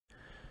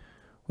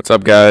What's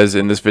up, guys?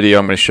 In this video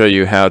I'm going to show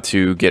you how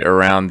to get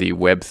around the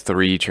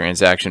Web3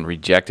 transaction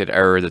rejected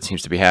error that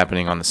seems to be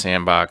happening on the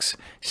Sandbox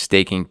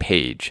staking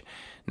page.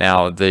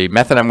 Now, the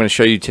method I'm going to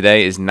show you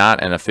today is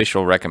not an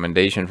official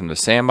recommendation from the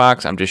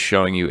Sandbox. I'm just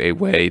showing you a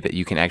way that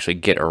you can actually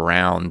get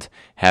around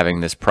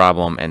having this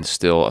problem and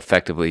still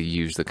effectively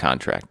use the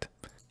contract.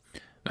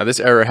 Now,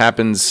 this error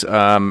happens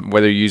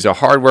whether you use a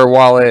hardware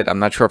wallet. I'm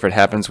not sure if it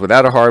happens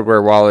without a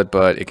hardware wallet,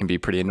 but it can be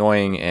pretty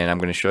annoying, and I'm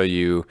going to show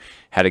you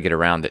how to get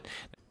around it.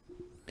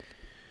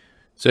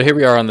 So here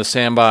we are on the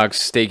Sandbox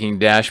staking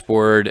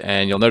dashboard,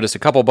 and you'll notice a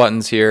couple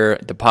buttons here: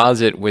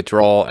 deposit,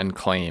 withdrawal, and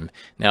claim.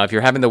 Now, if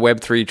you're having the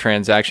Web3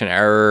 transaction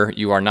error,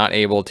 you are not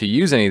able to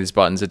use any of these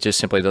buttons. It just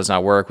simply does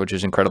not work, which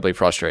is incredibly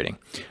frustrating.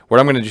 What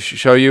I'm going to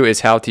show you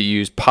is how to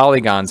use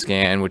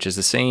Polygonscan, which is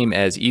the same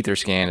as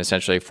Etherscan,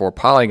 essentially, for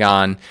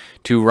Polygon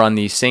to run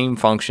these same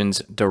functions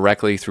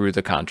directly through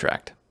the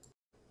contract.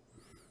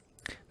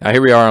 Now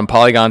here we are on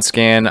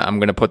Polygonscan. I'm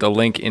going to put the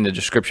link in the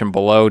description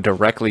below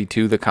directly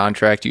to the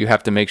contract. You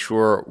have to make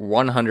sure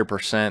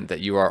 100% that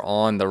you are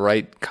on the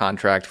right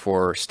contract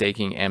for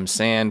staking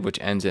MSAND, which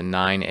ends in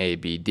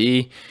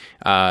 9ABD.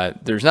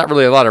 There's not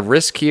really a lot of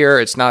risk here.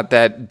 It's not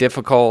that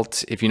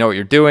difficult if you know what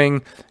you're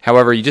doing.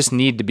 However, you just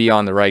need to be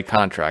on the right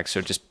contract. So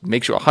just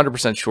make sure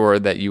 100% sure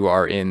that you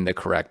are in the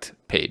correct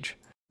page.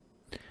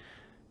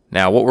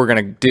 Now, what we're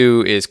going to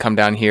do is come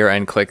down here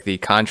and click the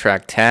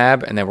contract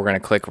tab, and then we're going to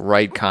click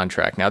write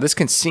contract. Now, this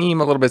can seem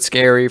a little bit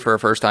scary for a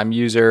first-time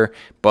user,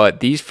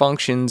 but these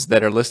functions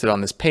that are listed on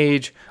this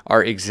page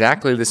are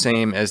exactly the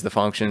same as the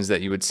functions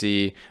that you would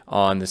see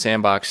on the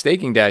Sandbox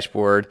staking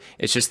dashboard.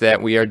 It's just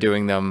that we are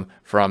doing them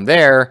from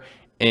there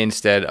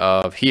instead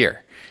of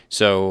here.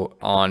 So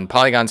on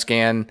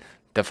Polygonscan,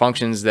 the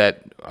functions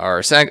that are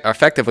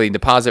effectively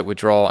deposit,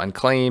 withdrawal, and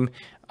claim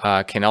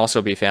can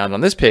also be found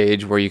on this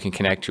page, where you can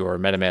connect your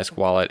Metamask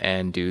wallet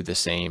and do the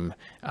same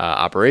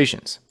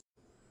operations.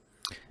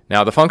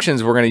 Now, the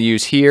functions we're going to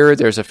use here,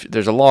 there's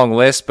a long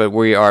list, but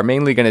we are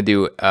mainly going to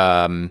do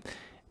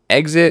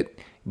exit,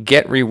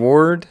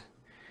 getReward,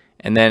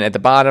 and then at the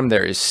bottom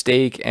there is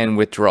stake and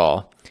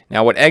withdrawal.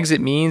 Now, what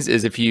exit means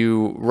is if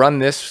you run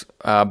this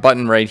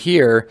button right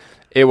here,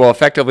 it will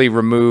effectively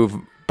remove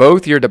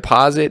both your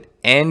deposit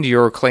and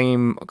your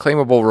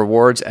claimable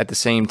rewards at the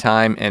same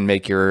time and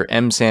make your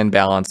MSAND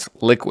balance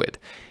liquid.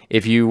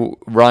 If you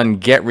run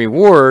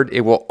getReward,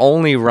 it will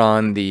only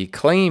run the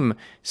claim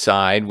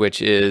side, which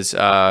is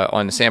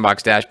on the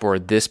Sandbox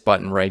dashboard. This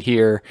button right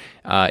here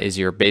is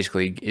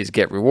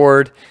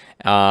getReward.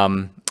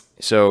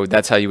 So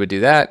that's how you would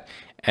do that.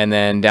 And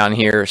then down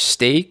here,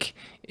 stake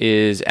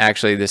is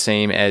actually the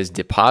same as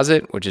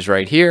deposit, which is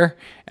right here.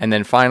 And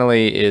then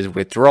finally is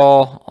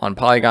withdrawal on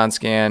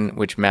Polygonscan,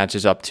 which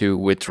matches up to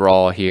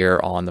withdrawal here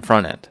on the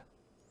front end.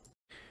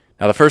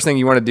 Now, the first thing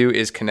you want to do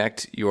is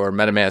connect your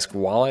Metamask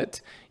wallet.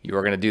 You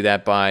are going to do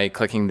that by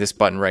clicking this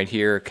button right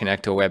here,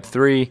 connect to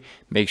Web3.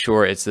 Make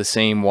sure it's the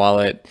same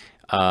wallet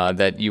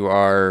that you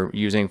are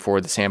using for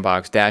the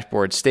Sandbox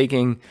dashboard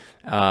staking.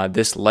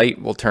 This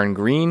light will turn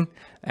green,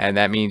 and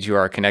that means you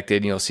are connected,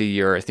 and you'll see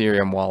your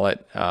Ethereum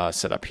wallet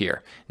set up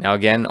here. Now,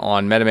 again,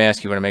 on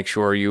MetaMask, you want to make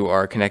sure you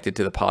are connected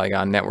to the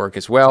Polygon network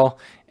as well,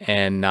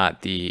 and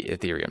not the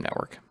Ethereum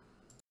network.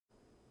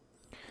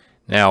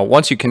 Now,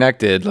 once you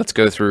connected, let's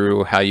go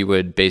through how you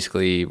would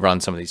basically run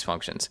some of these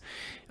functions.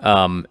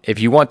 If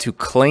you want to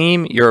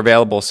claim your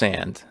available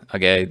sand,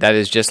 okay, that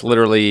is just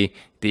literally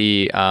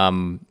the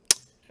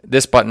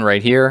this button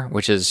right here,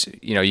 which is,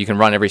 you can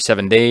run every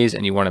 7 days,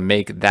 and you want to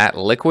make that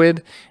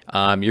liquid,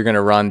 you're going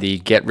to run the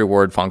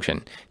getReward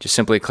function. Just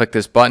simply click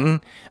this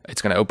button.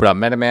 It's going to open up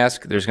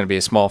MetaMask. There's going to be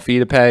a small fee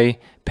to pay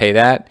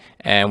that.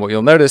 And what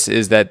you'll notice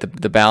is that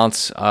the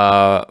balance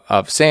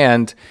of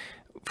sand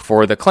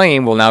for the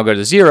claim will now go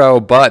to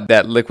 0, but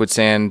that liquid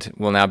sand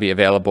will now be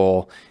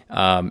available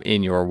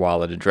in your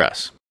wallet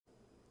address.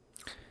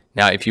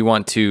 Now, if you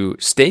want to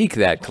stake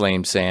that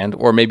claimed sand,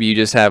 or maybe you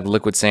just have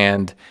liquid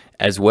sand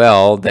as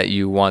well that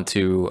you want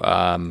to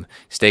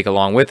stake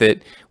along with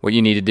it, what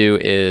you need to do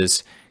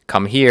is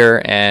come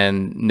here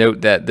and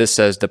note that this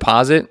says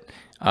deposit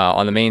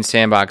on the main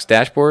Sandbox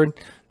dashboard.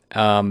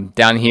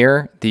 Down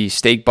here, the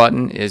stake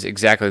button is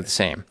exactly the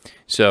same.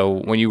 So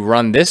when you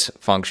run this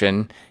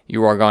function,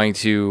 you are going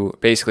to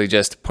basically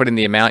just put in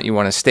the amount you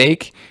want to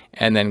stake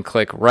and then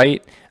click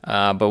write.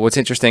 But what's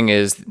interesting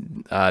is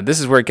this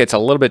is where it gets a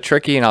little bit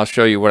tricky, and I'll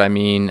show you what I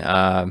mean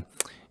on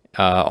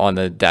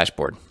the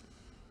dashboard.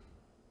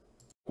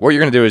 What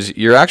you're going to do is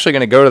you're actually going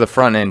to go to the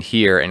front end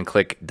here and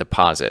click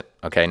deposit.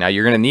 Okay, now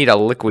you're going to need a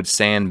liquid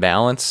sand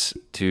balance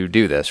to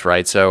do this,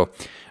 right? So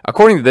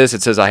according to this,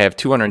 it says I have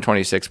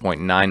 226.99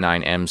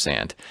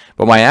 MSAND,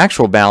 but my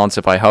actual balance,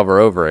 if I hover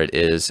over it,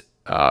 is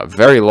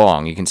very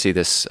long. You can see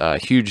this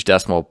huge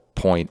decimal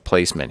point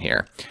placement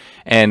here.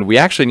 And we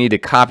actually need to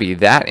copy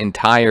that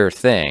entire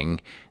thing,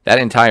 that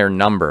entire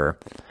number,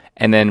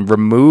 and then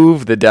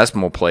remove the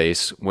decimal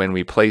place when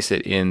we place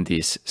it in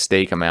this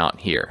stake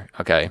amount here,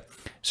 okay?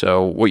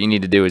 So what you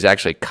need to do is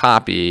actually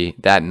copy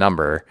that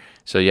number.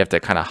 So you have to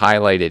kind of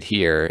highlight it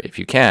here if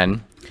you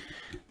can.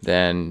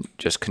 then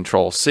just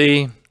Control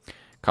C,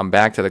 come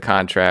back to the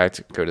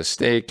contract, go to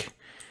stake,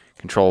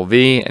 Control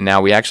V, and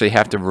now we actually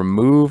have to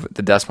remove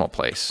the decimal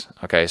place.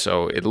 Okay,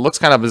 so it looks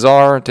kind of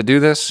bizarre to do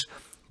this,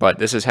 but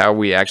this is how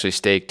we actually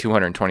stake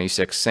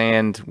 226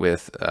 sand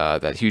with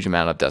that huge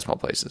amount of decimal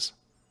places.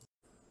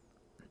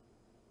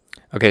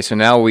 Okay, so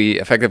now we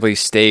effectively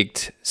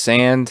staked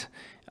sand.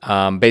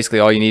 Basically,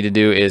 all you need to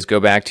do is go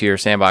back to your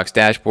Sandbox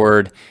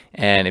dashboard,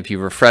 and if you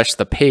refresh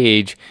the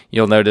page,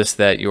 you'll notice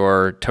that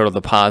your total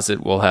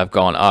deposit will have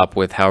gone up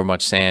with however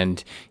much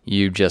sand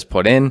you just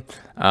put in.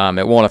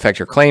 It won't affect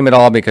your claim at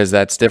all because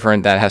that's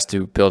different. That has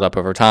to build up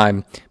over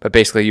time. But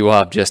basically, you will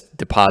have just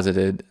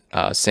deposited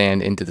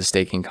sand into the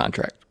staking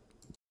contract.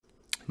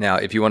 Now,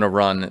 if you want to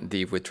run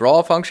the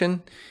withdrawal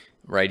function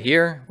right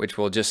here, which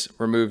will just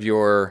remove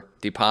your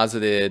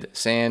deposited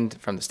sand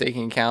from the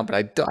staking account,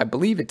 but I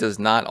believe it does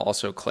not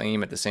also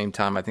claim at the same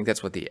time. I think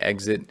that's what the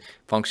exit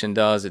function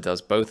does. It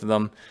does both of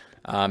them.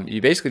 You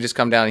basically just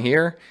come down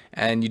here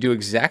and you do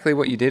exactly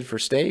what you did for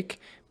stake,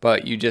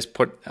 but you just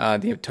put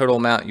the total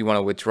amount you want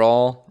to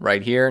withdraw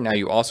right here. Now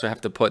you also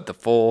have to put the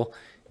full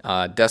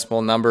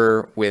decimal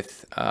number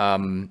with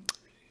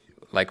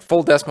like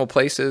full decimal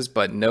places,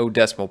 but no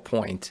decimal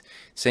point.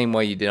 Same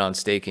way you did on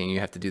staking, you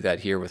have to do that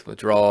here with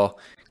withdrawal.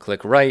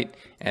 Click right,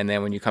 and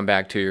then when you come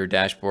back to your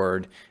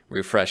dashboard,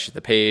 refresh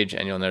the page,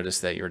 and you'll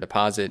notice that your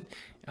deposit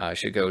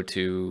should go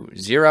to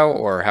 0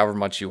 or however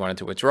much you wanted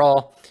to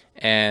withdraw,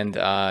 and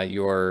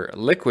your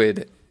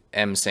liquid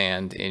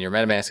MSAND in your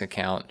Metamask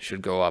account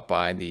should go up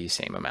by the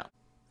same amount.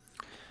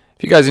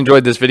 If you guys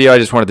enjoyed this video, I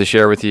just wanted to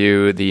share with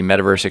you the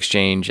Metaverse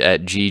exchange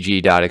at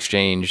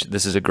gg.exchange.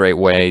 This is a great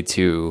way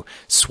to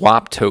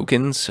swap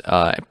tokens,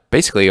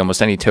 basically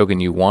almost any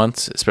token you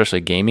want, especially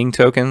gaming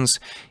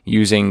tokens,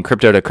 using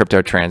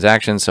crypto-to-crypto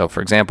transactions. So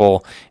for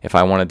example, if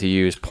I wanted to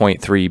use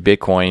 0.3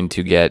 Bitcoin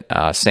to get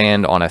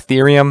sand on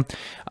Ethereum,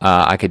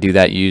 I could do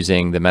that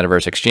using the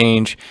Metaverse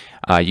exchange.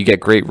 You get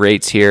great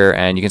rates here,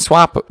 and you can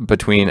swap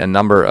between a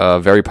number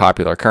of very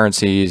popular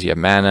currencies. You have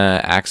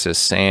Mana, Axis,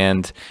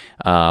 Sand,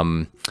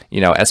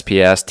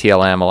 SPS,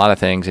 TLM, a lot of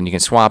things, and you can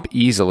swap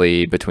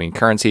easily between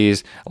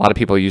currencies. A lot of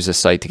people use this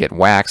site to get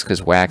Wax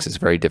because Wax is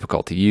very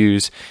difficult to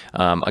use.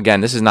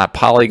 Again, this is not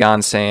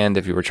Polygon sand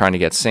if you were trying to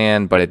get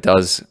sand, but it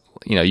does,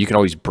 you can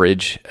always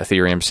bridge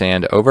Ethereum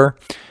sand over.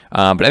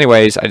 But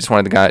anyways, I just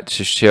wanted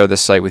to share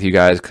this site with you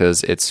guys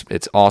because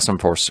it's awesome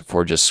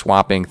for just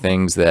swapping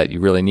things that you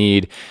really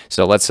need.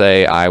 So let's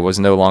say I was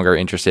no longer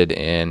interested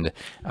in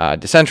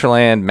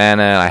Decentraland,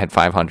 Mana, I had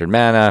 500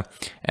 Mana,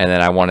 and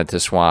then I wanted to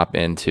swap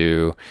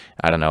into,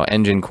 I don't know,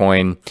 Engine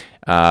Coin,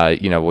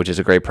 which is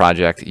a great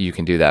project. You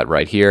can do that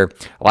right here.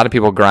 A lot of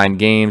people grind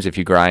games. If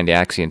you grind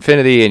Axie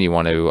Infinity and you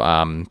want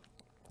to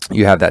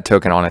you have that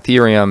token on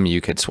Ethereum,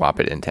 you could swap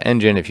it into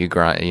Engine. If you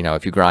grind,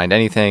 if you grind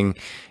anything,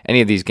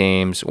 any of these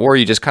games, or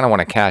you just kind of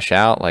want to cash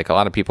out, like a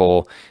lot of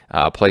people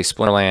play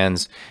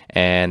Splinterlands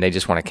and they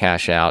just want to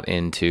cash out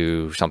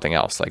into something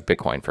else, like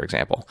Bitcoin, for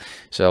example.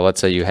 So let's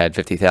say you had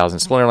 50,000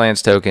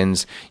 Splinterlands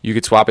tokens, you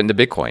could swap into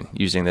Bitcoin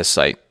using this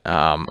site.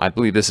 I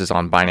believe this is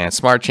on Binance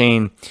Smart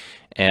Chain.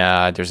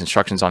 There's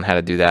instructions on how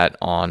to do that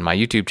on my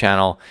YouTube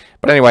channel.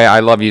 But anyway, I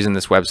love using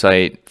this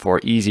website for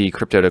easy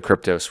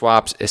crypto-to-crypto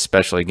swaps,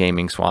 especially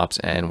gaming swaps,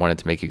 and wanted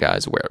to make you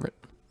guys aware of it.